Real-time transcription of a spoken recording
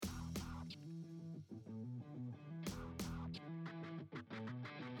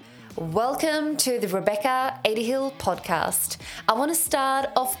Welcome to the Rebecca Adehill podcast. I want to start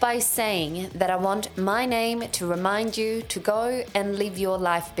off by saying that I want my name to remind you to go and live your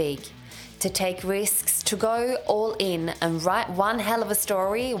life big, to take risks, to go all in and write one hell of a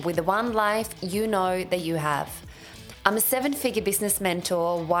story with the one life you know that you have. I'm a 7-figure business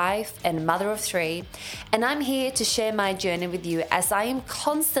mentor, wife, and mother of 3, and I'm here to share my journey with you as I am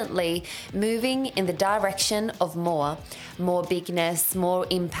constantly moving in the direction of more bigness, more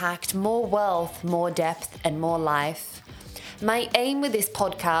impact, more wealth, more depth, and more life. My aim with this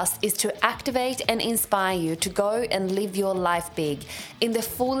podcast is to activate and inspire you to go and live your life big in the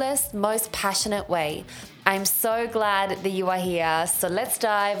fullest, most passionate way. I'm so glad that you are here, so let's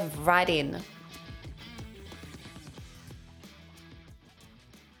dive right in.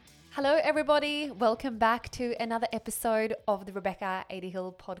 Hello, everybody. Welcome back to another episode of the Rebecca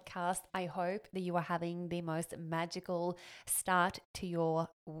Adehill podcast. I hope that you are having the most magical start to your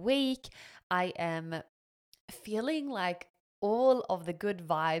week. I am feeling like all of the good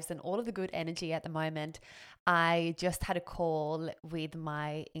vibes and all of the good energy at the moment. I just had a call with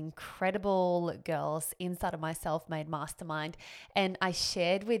my incredible girls inside of my self-made mastermind, and I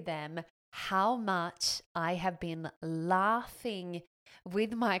shared with them how much I have been laughing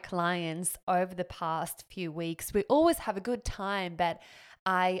with my clients over the past few weeks. We always have a good time, but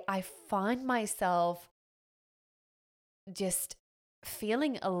I find myself just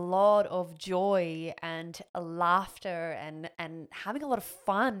feeling a lot of joy and laughter and having a lot of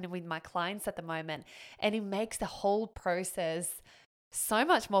fun with my clients at the moment. And it makes the whole process so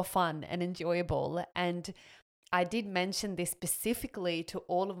much more fun and enjoyable. And I did mention this specifically to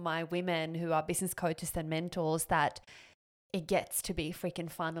all of my women who are business coaches and mentors, that it gets to be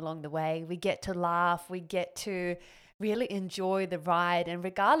freaking fun along the way. We get to laugh. We get to really enjoy the ride. And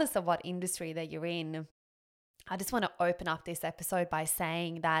regardless of what industry that you're in, I just want to open up this episode by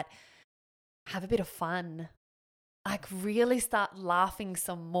saying that have a bit of fun. Like really start laughing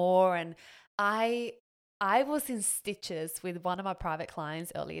some more. And I was in stitches with one of my private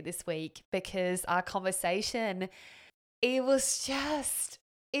clients earlier this week because our conversation, it was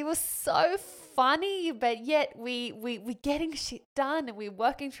so funny, but yet we're getting shit done and we're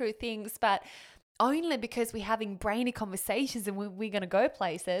working through things, but only because we're having brainy conversations and we're going to go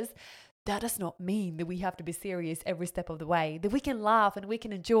places. That does not mean that we have to be serious every step of the way, that we can laugh and we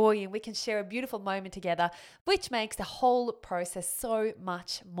can enjoy and we can share a beautiful moment together, which makes the whole process so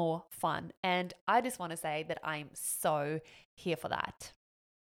much more fun. And I just want to say that I'm so here for that.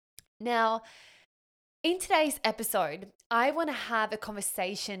 Now, in today's episode, I want to have a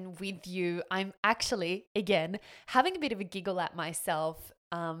conversation with you. I'm actually, again, having a bit of a giggle at myself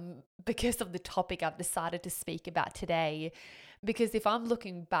because of the topic I've decided to speak about today. Because if I'm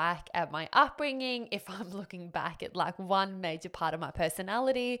looking back at my upbringing, if I'm looking back at like one major part of my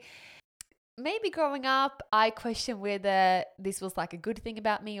personality, maybe growing up, I question whether this was like a good thing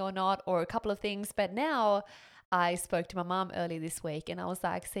about me or not, or a couple of things. But now I spoke to my mom earlier this week and I was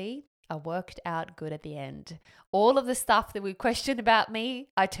like, see, I worked out good at the end. All of the stuff that we questioned about me,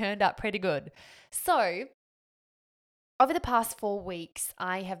 I turned out pretty good. So over the past 4 weeks,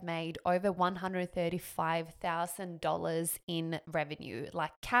 I have made over $135,000 in revenue,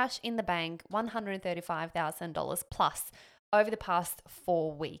 like cash in the bank, $135,000 plus over the past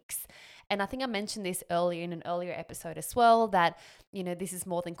 4 weeks. And I think I mentioned this earlier in an earlier episode as well, that, you know, this is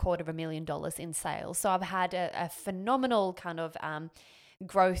more than $250,000 in sales. So I've had a phenomenal kind of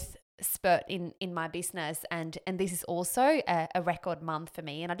growth spurt in my business, and this is also a record month for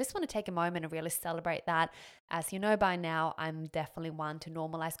me, and I just want to take a moment and really celebrate that. As you know by now, I'm definitely one to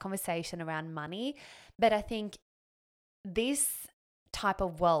normalize conversation around money, but I think this type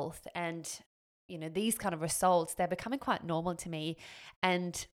of wealth and, you know, these kind of results, they're becoming quite normal to me,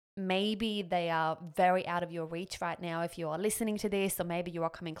 and maybe they are very out of your reach right now if you are listening to this, or maybe you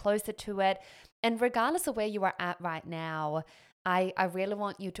are coming closer to it. And regardless of where you are at right now, I really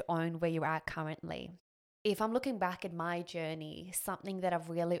want you to own where you're at currently. If I'm looking back at my journey, something that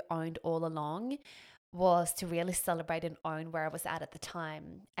I've really owned all along was to really celebrate and own where I was at the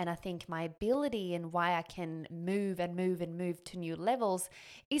time. And I think my ability and why I can move to new levels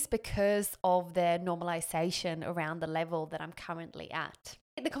is because of the normalization around the level that I'm currently at.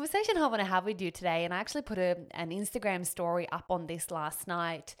 The conversation I want to have with you today, and I actually put an Instagram story up on this last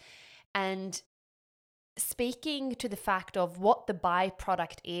night, and speaking to the fact of what the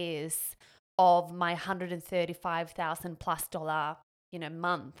byproduct is of my $135,000 plus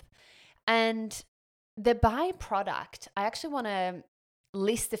month. And the byproduct, I actually want to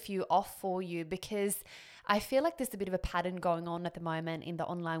list a few off for you because I feel like there's a bit of a pattern going on at the moment in the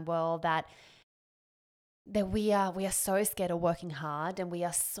online world that that we are so scared of working hard, and we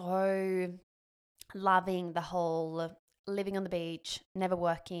are so loving the whole living on the beach, never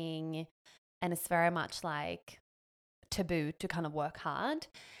working, and it's very much like taboo to kind of work hard.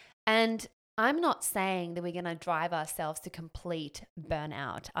 And I'm not saying that we're going to drive ourselves to complete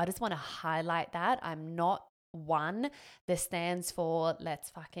burnout. I just want to highlight that. I'm not one that stands for let's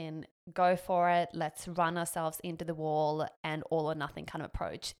fucking go for it, let's run ourselves into the wall and all or nothing kind of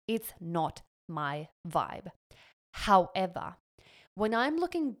approach. It's not my vibe. However, when I'm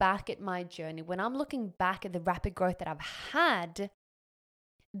looking back at my journey, when I'm looking back at the rapid growth that I've had,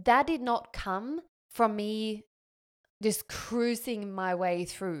 that did not come from me just cruising my way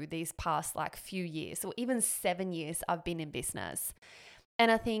through these past like few years or even 7 years I've been in business.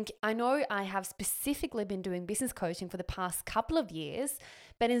 And I know I have specifically been doing business coaching for the past couple of years,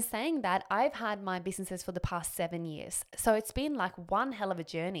 but in saying that, I've had my businesses for the past 7 years. So it's been like one hell of a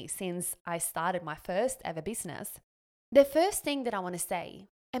journey since I started my first ever business. The first thing that I want to say,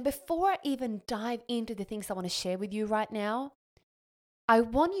 and before I even dive into the things I want to share with you right now, I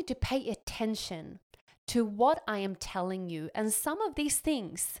want you to pay attention to what I am telling you. And some of these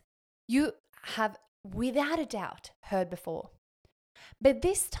things you have without a doubt heard before. But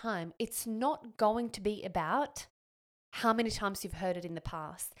this time, it's not going to be about how many times you've heard it in the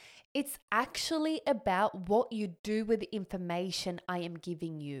past. It's actually about what you do with the information I am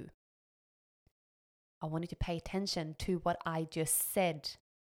giving you. I want you to pay attention to what I just said.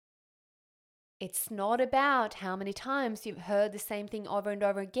 It's not about how many times you've heard the same thing over and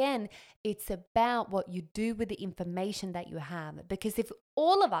over again. It's about what you do with the information that you have. Because if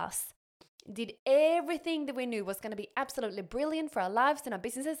all of us did everything that we knew was going to be absolutely brilliant for our lives and our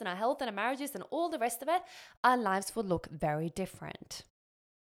businesses and our health and our marriages and all the rest of it, our lives would look very different.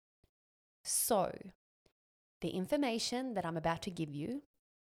 So, the information that I'm about to give you,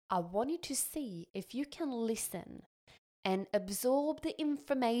 I want you to see if you can listen and absorb the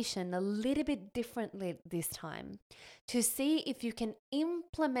information a little bit differently this time, to see if you can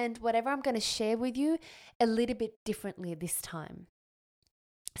implement whatever I'm going to share with you a little bit differently this time.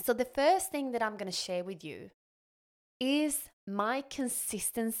 So the first thing that I'm going to share with you is my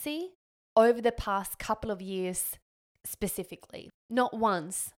consistency over the past couple of years specifically. Not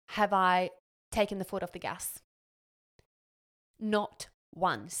once have I taken the foot off the gas. Not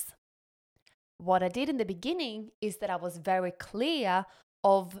once. What I did in the beginning is that I was very clear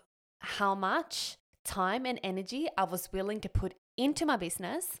of how much time and energy I was willing to put into my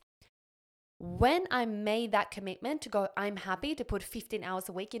business. When I made that commitment to go, I'm happy to put 15 hours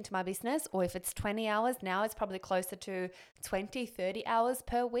a week into my business, or if it's 20 hours, now it's probably closer to 20, 30 hours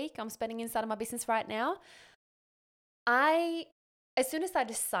per week I'm spending inside of my business right now. As soon as I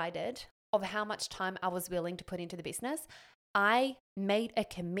decided of how much time I was willing to put into the business, I made a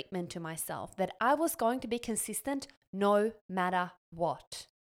commitment to myself that I was going to be consistent no matter what.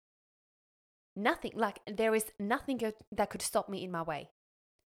 There is nothing that could stop me in my way,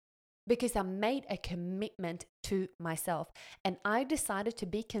 because I made a commitment to myself and I decided to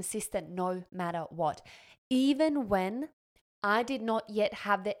be consistent no matter what, even when I did not yet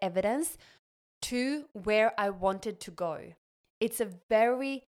have the evidence to where I wanted to go. It's a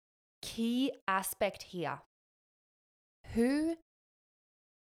very key aspect here. Who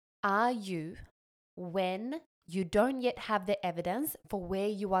are you when you don't yet have the evidence for where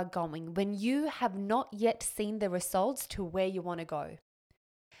you are going, when you have not yet seen the results to where you want to go?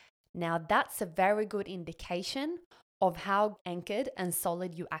 Now, that's a very good indication of how anchored and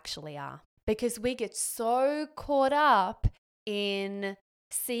solid you actually are, because we get so caught up in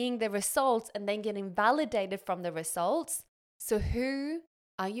seeing the results and then getting validated from the results. So who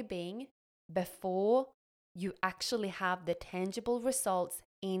are you being before you actually have the tangible results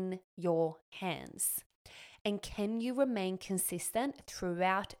in your hands? And can you remain consistent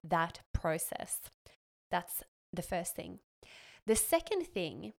throughout that process? That's the first thing. The second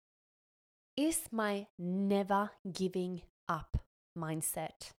thing is my never giving up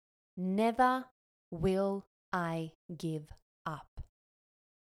mindset. Never will I give up.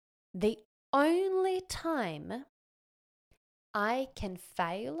 The only time I can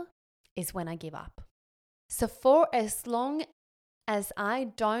fail is when I give up. So for as long as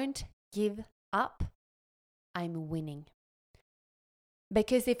I don't give up, I'm winning.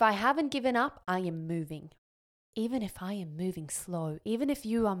 Because if I haven't given up, I am moving. Even if I am moving slow, even if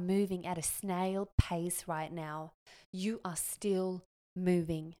you are moving at a snail pace right now, you are still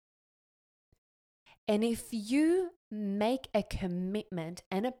moving. And if you make a commitment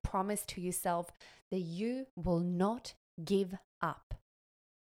and a promise to yourself that you will not give up,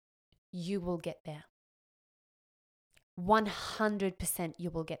 you will get there. 100% you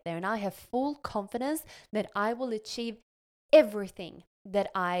will get there. And I have full confidence that I will achieve everything that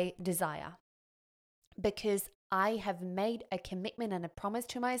I desire because I have made a commitment and a promise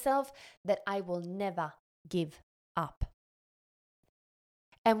to myself that I will never give up.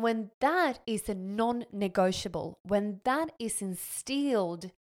 And when that is a non-negotiable, when that is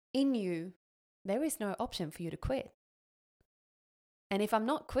instilled in you, there is no option for you to quit. And if I'm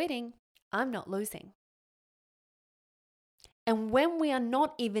not quitting, I'm not losing. And when we are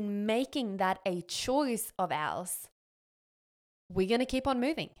not even making that a choice of ours, we're going to keep on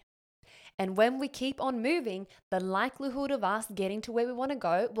moving. And when we keep on moving, the likelihood of us getting to where we want to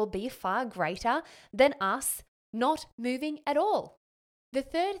go will be far greater than us not moving at all. The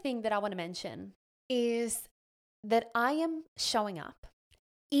third thing that I want to mention is that I am showing up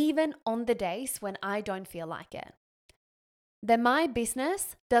even on the days when I don't feel like it. That my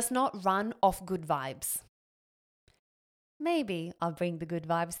business does not run off good vibes. Maybe I'll bring the good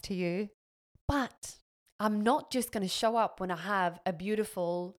vibes to you, but I'm not just going to show up when I have a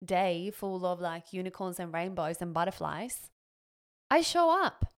beautiful day full of like unicorns and rainbows and butterflies. I show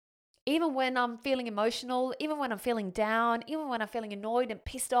up even when I'm feeling emotional, even when I'm feeling down, even when I'm feeling annoyed and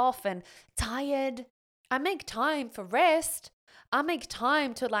pissed off and tired. I make time for rest. I make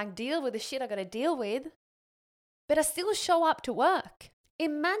time to like deal with the shit I got to deal with, but I still show up to work.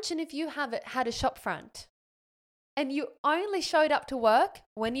 Imagine if you had a shop front and you only showed up to work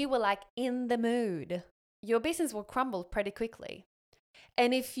when you were like in the mood. Your business will crumble pretty quickly.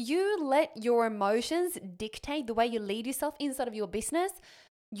 And if you let your emotions dictate the way you lead yourself inside of your business,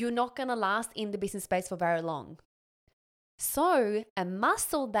 you're not going to last in the business space for very long. So a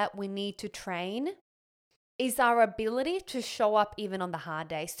muscle that we need to train is our ability to show up even on the hard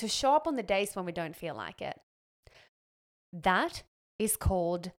days, to show up on the days when we don't feel like it. That is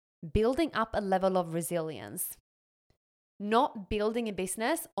called building up a level of resilience, not building a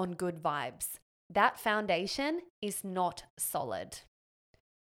business on good vibes. That foundation is not solid.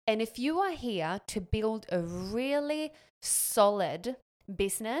 And if you are here to build a really solid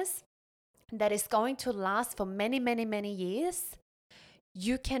business that is going to last for many, many, many years,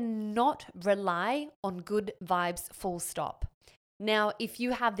 you cannot rely on good vibes, full stop. Now, if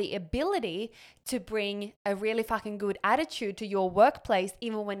you have the ability to bring a really fucking good attitude to your workplace,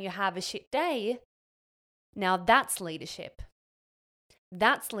 even when you have a shit day, now that's leadership.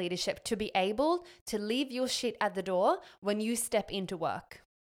 That's leadership, to be able to leave your shit at the door when you step into work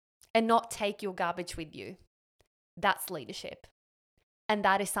and not take your garbage with you. That's leadership. And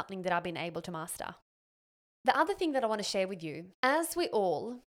that is something that I've been able to master. The other thing that I want to share with you, as we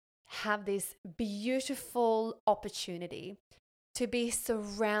all have this beautiful opportunity to be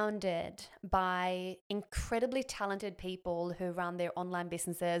surrounded by incredibly talented people who run their online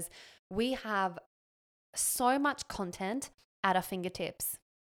businesses, we have so much content at our fingertips.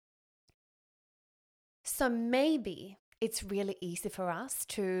 So maybe it's really easy for us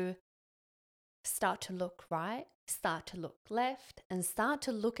to start to look right, start to look left, and start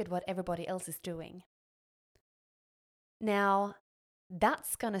to look at what everybody else is doing. Now,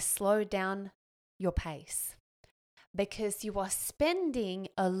 that's going to slow down your pace because you are spending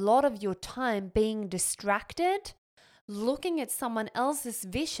a lot of your time being distracted, looking at someone else's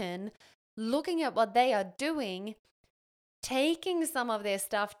vision, looking at what they are doing, taking some of their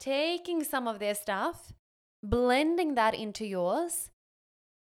stuff, blending that into yours,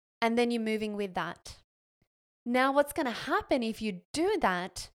 and then you're moving with that. Now, what's going to happen if you do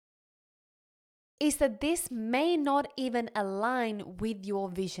that is that this may not even align with your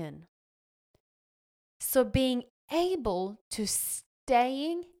vision. So being able to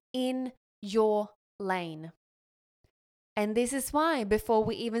staying in your lane. And this is why before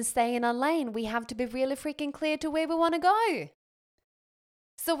we even stay in our lane, we have to be really freaking clear to where we want to go.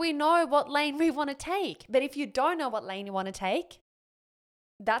 So we know what lane we want to take. But if you don't know what lane you want to take,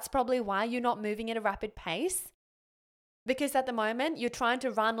 that's probably why you're not moving at a rapid pace. Because at the moment, you're trying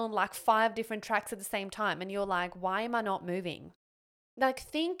to run on like 5 different tracks at the same time. And you're like, why am I not moving? Like,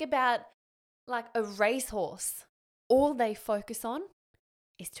 think about like a racehorse. All they focus on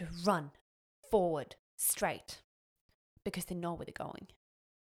is to run forward straight because they know where they're going.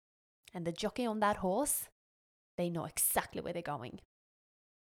 And the jockey on that horse, they know exactly where they're going.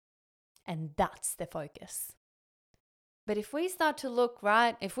 And that's the focus. But if we start to look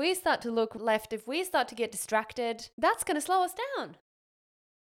right, if we start to look left, if we start to get distracted, that's going to slow us down.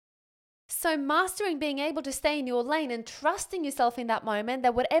 So mastering being able to stay in your lane and trusting yourself in that moment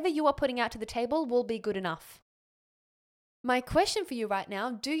that whatever you are putting out to the table will be good enough. My question for you right now,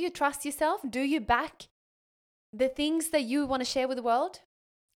 do you trust yourself? Do you back the things that you want to share with the world?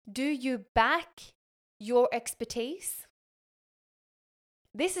 Do you back your expertise,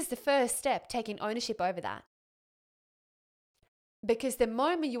 this is the first step, taking ownership over that. Because the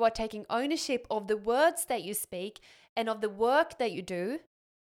moment you are taking ownership of the words that you speak and of the work that you do,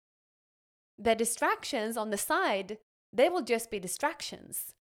 the distractions on the side, they will just be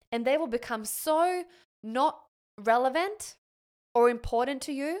distractions. And they will become so not relevant or important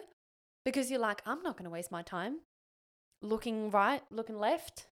to you because you're like, I'm not going to waste my time looking right, looking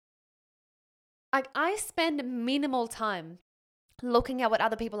left. Like, I spend minimal time looking at what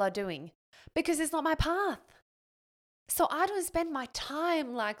other people are doing because it's not my path. So I don't spend my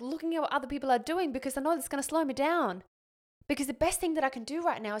time like looking at what other people are doing because I know it's going to slow me down. Because the best thing that I can do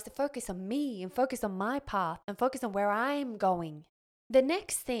right now is to focus on me and focus on my path and focus on where I'm going. The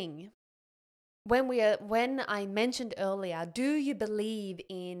next thing, when I mentioned earlier, do you believe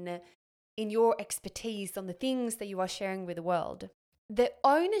in your expertise on the things that you are sharing with the world? The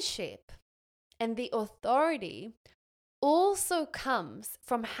ownership and the authority also comes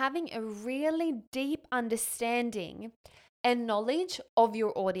from having a really deep understanding and knowledge of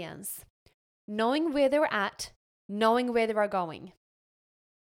your audience, knowing where they're at, knowing where they are going.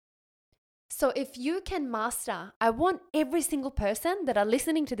 So if you can master, I want every single person that are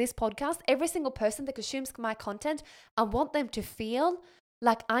listening to this podcast, every single person that consumes my content, I want them to feel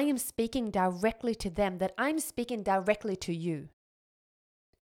like I am speaking directly to them, that I'm speaking directly to you.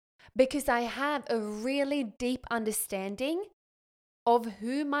 Because I have a really deep understanding of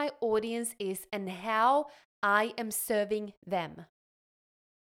who my audience is and how I am serving them.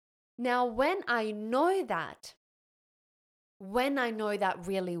 Now, when I know that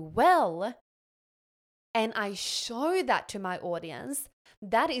really well, and I show that to my audience,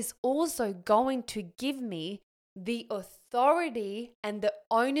 that is also going to give me the authority and the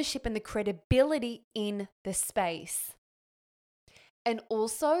ownership and the credibility in the space. And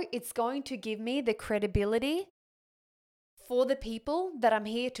also, it's going to give me the credibility for the people that I'm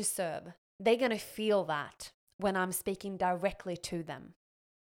here to serve. They're going to feel that when I'm speaking directly to them.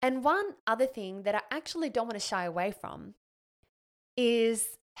 And one other thing that I actually don't want to shy away from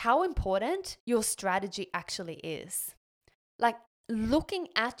is how important your strategy actually is. Like, looking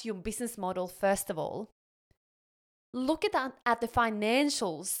at your business model, first of all, look at the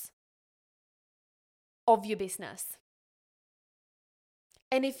financials of your business.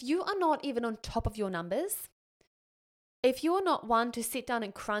 And if you are not even on top of your numbers, if you are not one to sit down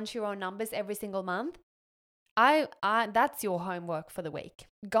and crunch your own numbers every single month, that's your homework for the week.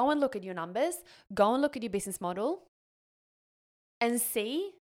 Go and look at your numbers, go and look at your business model, and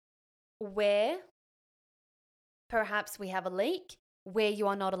see where perhaps we have a leak, where you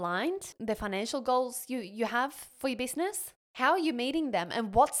are not aligned, the financial goals you have for your business. How are you meeting them?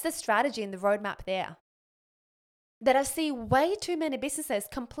 And what's the strategy and the roadmap there? That I see way too many businesses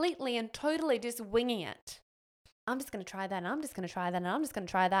completely and totally just winging it. I'm just going to try that, and I'm just going to try that, and I'm just going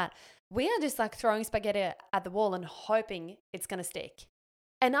to try that. We are just like throwing spaghetti at the wall and hoping it's going to stick.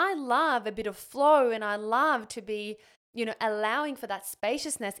 And I love a bit of flow, and I love to be, allowing for that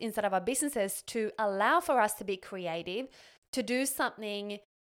spaciousness inside of our businesses to allow for us to be creative, to do something,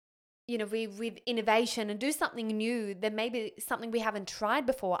 with innovation and do something new that maybe something we haven't tried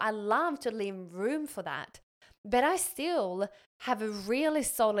before. I love to leave room for that. But I still have a really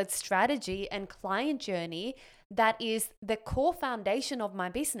solid strategy and client journey that is the core foundation of my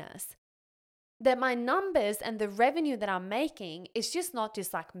business. That my numbers and the revenue that I'm making is just not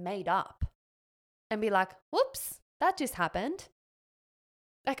just like made up and be like, whoops, that just happened.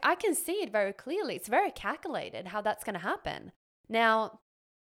 Like, I can see it very clearly. It's very calculated how that's going to happen. Now,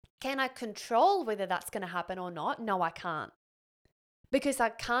 can I control whether that's going to happen or not? No, I can't. Because I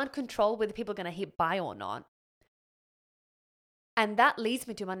can't control whether people are going to hit buy or not. And that leads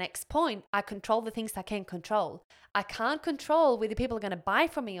me to my next point. I control the things I can control. I can't control whether people are going to buy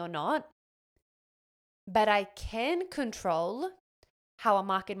from me or not, but I can control how I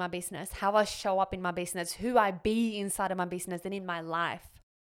market my business, how I show up in my business, who I be inside of my business and in my life.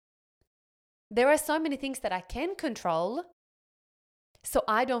 There are so many things that I can control, so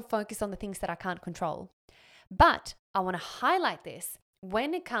I don't focus on the things that I can't control. But I want to highlight this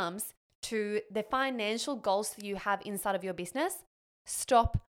when it comes to the financial goals that you have inside of your business.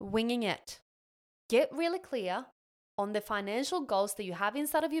 Stop winging it. Get really clear on the financial goals that you have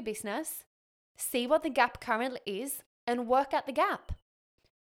inside of your business. See what the gap currently is and work out the gap.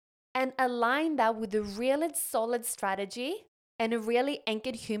 And align that with a really solid strategy and a really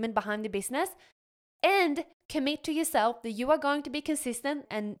anchored human behind the business. And commit to yourself that you are going to be consistent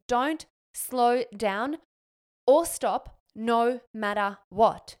and don't slow down or stop no matter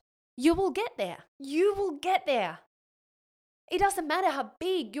what. You will get there. You will get there. It doesn't matter how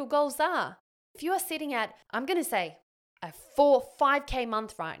big your goals are. If you are sitting at, I'm going to say, a 5K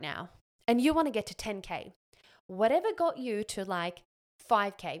month right now, and you want to get to 10K, whatever got you to like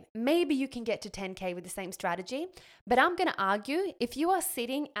 5K, maybe you can get to 10K with the same strategy. But I'm going to argue if you are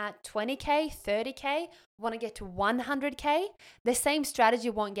sitting at 20K, 30K, want to get to 100K, the same strategy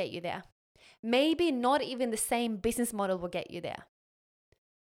won't get you there. Maybe not even the same business model will get you there.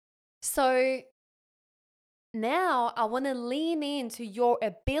 So now I want to lean into your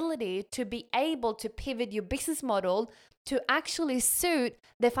ability to be able to pivot your business model to actually suit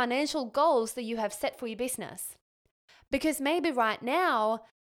the financial goals that you have set for your business. Because maybe right now,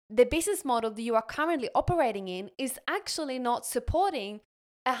 the business model that you are currently operating in is actually not supporting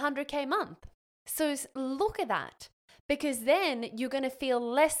 100K month. So look at that. Because then you're going to feel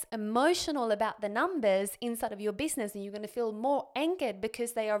less emotional about the numbers inside of your business, and you're going to feel more anchored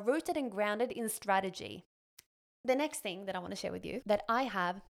because they are rooted and grounded in strategy. The next thing that I want to share with you, that I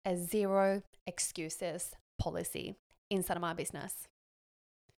have a zero excuses policy inside of my business.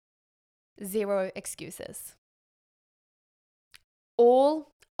 Zero excuses. All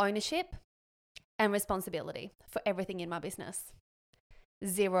ownership and responsibility for everything in my business.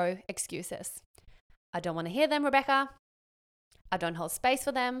 Zero excuses. I don't want to hear them, Rebecca. I don't hold space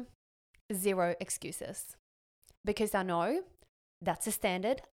for them. Zero excuses. Because I know that's a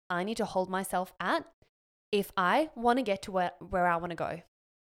standard I need to hold myself at if I want to get to where I want to go.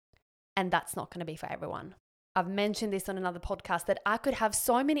 And that's not going to be for everyone. I've mentioned this on another podcast that I could have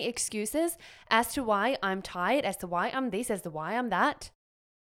so many excuses as to why I'm tired, as to why I'm this, as to why I'm that.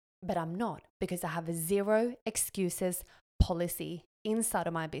 But I'm not, because I have a zero excuses policy inside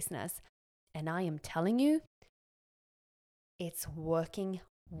of my business. And I am telling you, it's working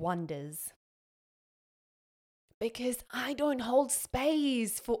wonders. Because I don't hold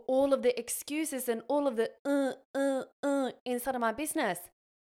space for all of the excuses and all of the inside of my business.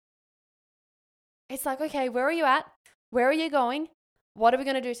 It's like, okay, where are you at? Where are you going? What are we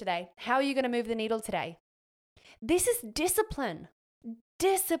going to do today? How are you going to move the needle today? This is discipline.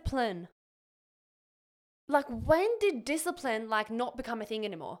 Discipline. Like, when did discipline not become a thing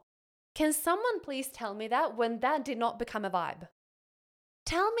anymore? Can someone please tell me that when that did not become a vibe?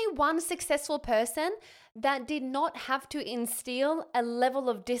 Tell me one successful person that did not have to instill a level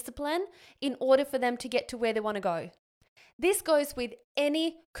of discipline in order for them to get to where they want to go. This goes with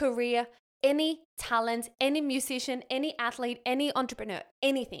any career, any talent, any musician, any athlete, any entrepreneur,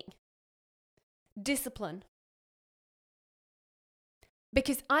 anything. Discipline.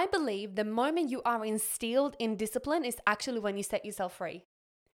 Because I believe the moment you are instilled in discipline is actually when you set yourself free.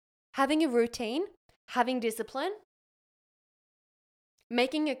 Having a routine, having discipline,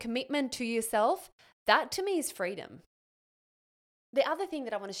 making a commitment to yourself, that to me is freedom. The other thing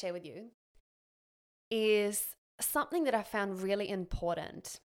that I want to share with you is something that I found really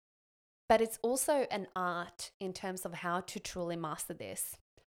important, but it's also an art in terms of how to truly master this.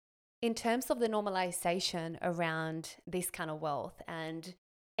 In terms of the normalization around this kind of wealth and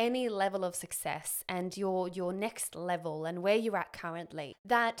any level of success and your next level and where you're at currently,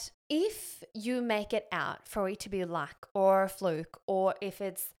 that if you make it out for it to be luck or a fluke, or if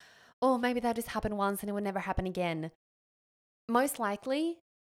it's, oh, maybe that just happened once and it will never happen again, most likely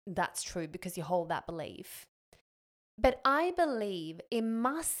that's true because you hold that belief. But I believe it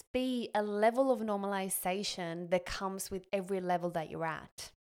must be a level of normalization that comes with every level that you're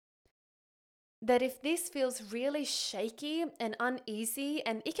at. That if this feels really shaky and uneasy,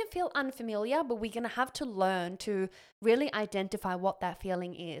 and it can feel unfamiliar, but we're going to have to learn to really identify what that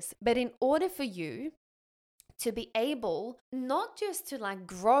feeling is. But in order for you to be able not just to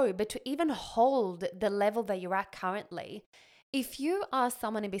grow, but to even hold the level that you're at currently, if you are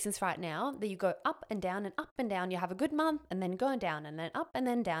someone in business right now that you go up and down and up and down, you have a good month and then going down and then up and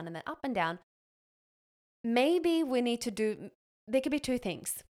then down and then up and down, maybe we need to do, there could be two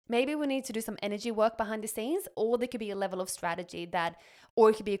things. Maybe we need to do some energy work behind the scenes, or there could be a level of strategy or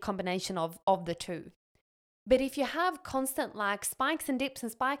it could be a combination of the two. But if you have constant spikes and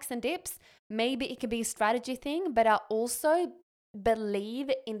dips, maybe it could be a strategy thing, but I also believe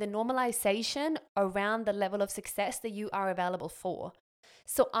in the normalization around the level of success that you are available for.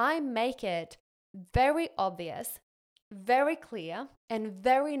 So I make it very obvious, very clear, and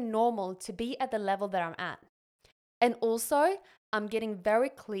very normal to be at the level that I'm at. And also, I'm getting very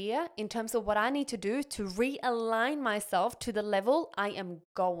clear in terms of what I need to do to realign myself to the level I am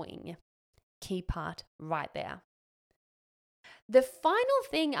going. Key part right there. The final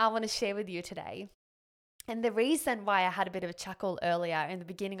thing I want to share with you today, and the reason why I had a bit of a chuckle earlier in the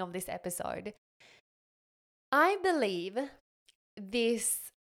beginning of this episode, I believe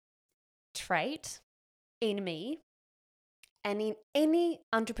this trait in me and in any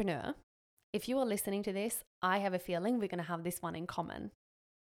entrepreneur if you are listening to this, I have a feeling we're going to have this one in common.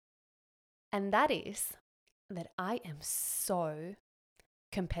 And that is that I am so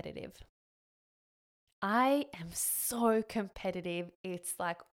competitive. I am so competitive. It's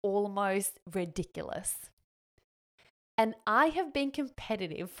like almost ridiculous. And I have been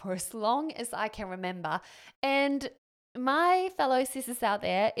competitive for as long as I can remember. And my fellow sisters out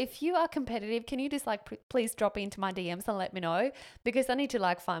there, if you are competitive, can you just like please drop into my DMs and let me know? Because I need to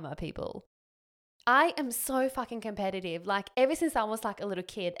like find my people. I am so fucking competitive, like ever since I was like a little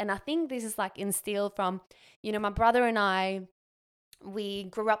kid. And I think this is like instilled from, my brother and I, we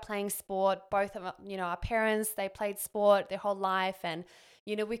grew up playing sport. Both of, our parents, they played sport their whole life. And,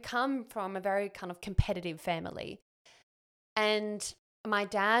 we come from a very kind of competitive family. And my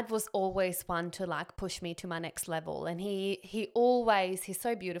dad was always one to like push me to my next level. And he's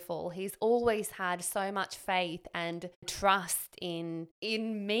so beautiful. He's always had so much faith and trust in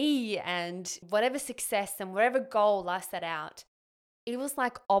me, and whatever success and whatever goal I set out, it was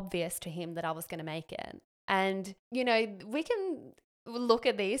like obvious to him that I was going to make it. And, we can look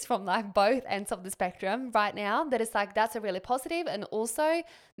at these from like both ends of the spectrum right now, that it's like, that's a really positive. And also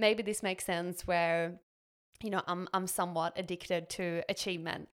maybe this makes sense where, I'm somewhat addicted to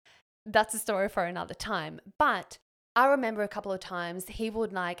achievement. That's a story for another time. But I remember a couple of times he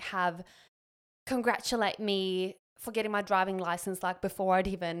would like congratulate me for getting my driving license like before I'd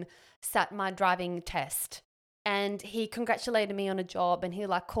even sat my driving test. And he congratulated me on a job, and he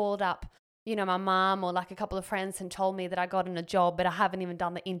like called up, my mom or like a couple of friends and told me that I got in a job, but I haven't even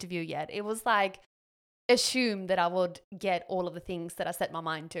done the interview yet. It was like assumed that I would get all of the things that I set my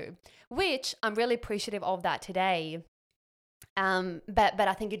mind to, which I'm really appreciative of that today. But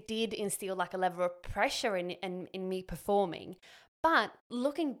I think it did instill like a level of pressure in me performing. But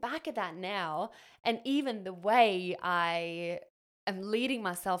looking back at that now, and even the way I am leading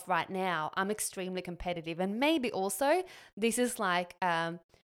myself right now, I'm extremely competitive. And maybe also this is like, a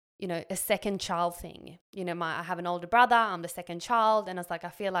second child thing. I have an older brother, I'm the second child. And it's like, I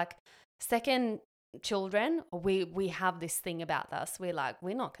feel like second children, we have this thing about us. We're like,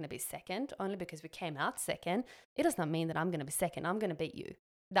 we're not going to be second only because we came out second. It does not mean that I'm going to be second. I'm going to beat you.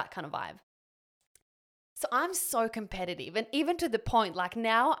 That kind of vibe. So I'm so competitive. And even to the point, like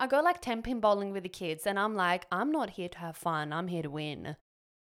now I go like 10-pin bowling with the kids, and I'm like, I'm not here to have fun. I'm here to win.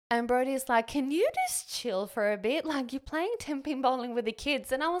 And Brody's like, can you just chill for a bit? Like, you're playing 10-pin bowling with the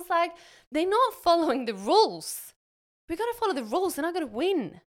kids. And I was like, they're not following the rules. We got to follow the rules, and I got to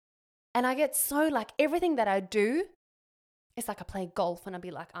win. And I get so like everything that I do, it's like I play golf and I'll be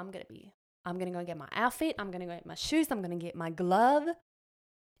like, I'm going to go get my outfit. I'm going to go get my shoes. I'm going to get my glove,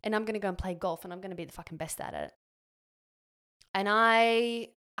 and I'm going to go and play golf, and I'm going to be the fucking best at it. And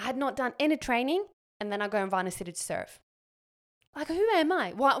I had not done any training, and then I go and find a city to surf. Like, who am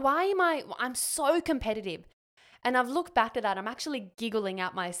I? Why am I? I'm so competitive. And I've looked back to that. I'm actually giggling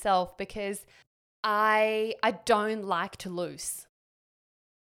at myself because I don't like to lose.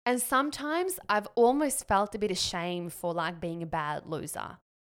 And sometimes I've almost felt a bit ashamed for like being a bad loser.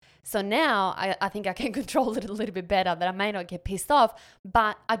 So now I think I can control it a little bit better, that I may not get pissed off,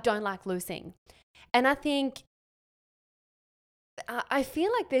 but I don't like losing. And I think, I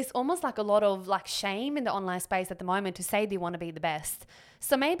feel like there's almost like a lot of like shame in the online space at the moment to say they want to be the best.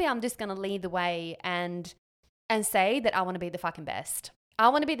 So maybe I'm just going to lead the way and say that I want to be the fucking best. I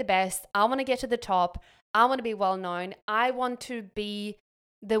want to be the best. I want to get to the top. I want to be well known. I want to be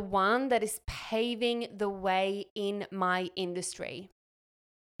the one that is paving the way in my industry.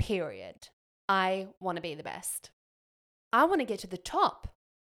 Period. I want to be the best. I want to get to the top.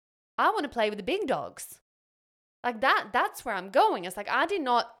 I want to play with the big dogs. Like that's where I'm going. It's like, I did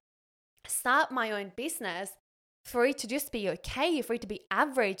not start my own business for it to just be okay, for it to be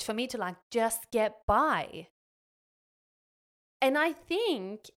average, for me to like just get by. And I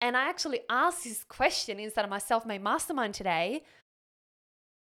think, and I actually asked this question inside of my self-made mastermind today.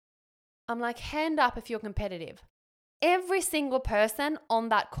 I'm like, hand up if you're competitive. Every single person on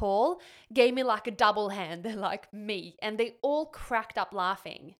that call gave me like a double hand. They're like, me. And they all cracked up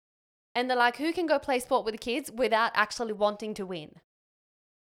laughing. And they're like, who can go play sport with the kids without actually wanting to win?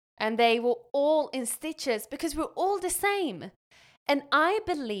 And they were all in stitches because we're all the same. And I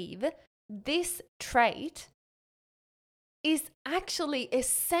believe this trait is actually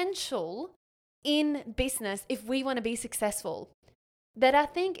essential in business if we want to be successful. That I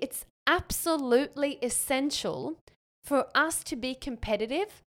think it's absolutely essential for us to be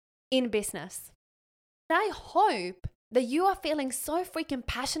competitive in business. I hope that you are feeling so freaking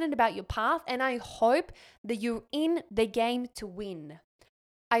passionate about your path, and I hope that you're in the game to win.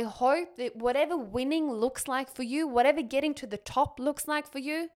 I hope that whatever winning looks like for you, whatever getting to the top looks like for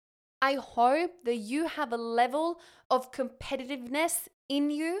you, I hope that you have a level of competitiveness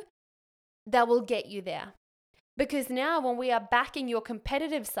in you that will get you there. Because now when we are backing your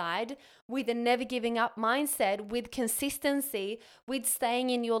competitive side with a never giving up mindset, with consistency, with staying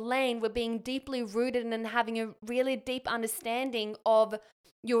in your lane, with being deeply rooted and having a really deep understanding of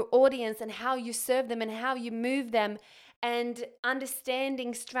your audience and how you serve them and how you move them, and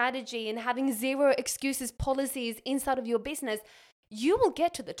understanding strategy and having zero excuses policies inside of your business, you will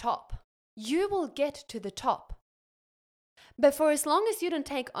get to the top. You will get to the top. But for as long as you don't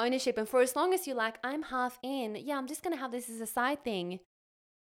take ownership and for as long as you're like, I'm half in, yeah, I'm just going to have this as a side thing,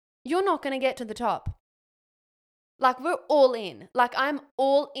 you're not going to get to the top. Like, we're all in. Like, I'm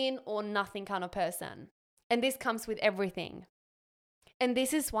all in or nothing kind of person. And this comes with everything. And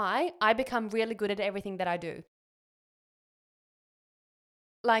this is why I become really good at everything that I do.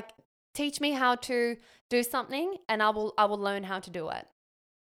 Like, teach me how to do something and I will learn how to do it.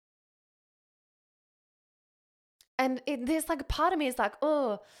 And there's like a part of me is like,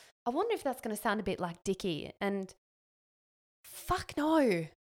 oh, I wonder if that's going to sound a bit like Dickie. And fuck no.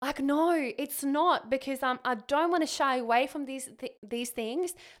 Like, no, it's not, because I don't want to shy away from these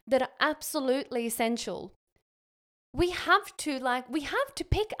things that are absolutely essential. We have to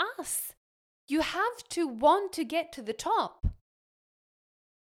pick us. You have to want to get to the top.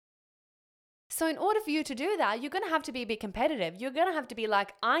 So in order for you to do that, you're going to have to be a bit competitive. You're going to have to be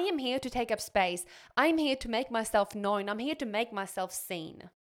like, I am here to take up space. I'm here to make myself known. I'm here to make myself seen.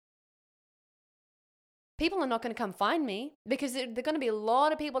 People are not going to come find me because there are going to be a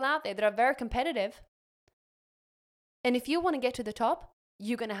lot of people out there that are very competitive. And if you want to get to the top,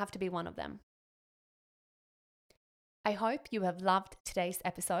 you're going to have to be one of them. I hope you have loved today's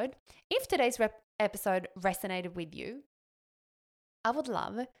episode. If today's episode resonated with you, I would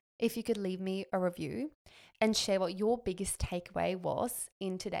love if you could leave me a review and share what your biggest takeaway was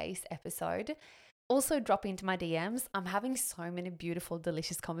in today's episode. Also, drop into my DMs. I'm having so many beautiful,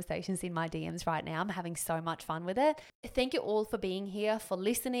 delicious conversations in my DMs right now. I'm having so much fun with it. Thank you all for being here, for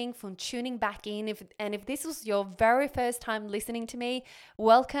listening, for tuning back in. If this was your very first time listening to me,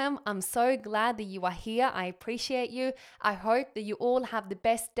 welcome. I'm so glad that you are here. I appreciate you. I hope that you all have the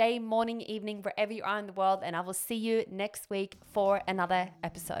best day, morning, evening, wherever you are in the world. And I will see you next week for another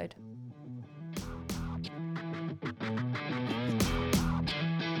episode.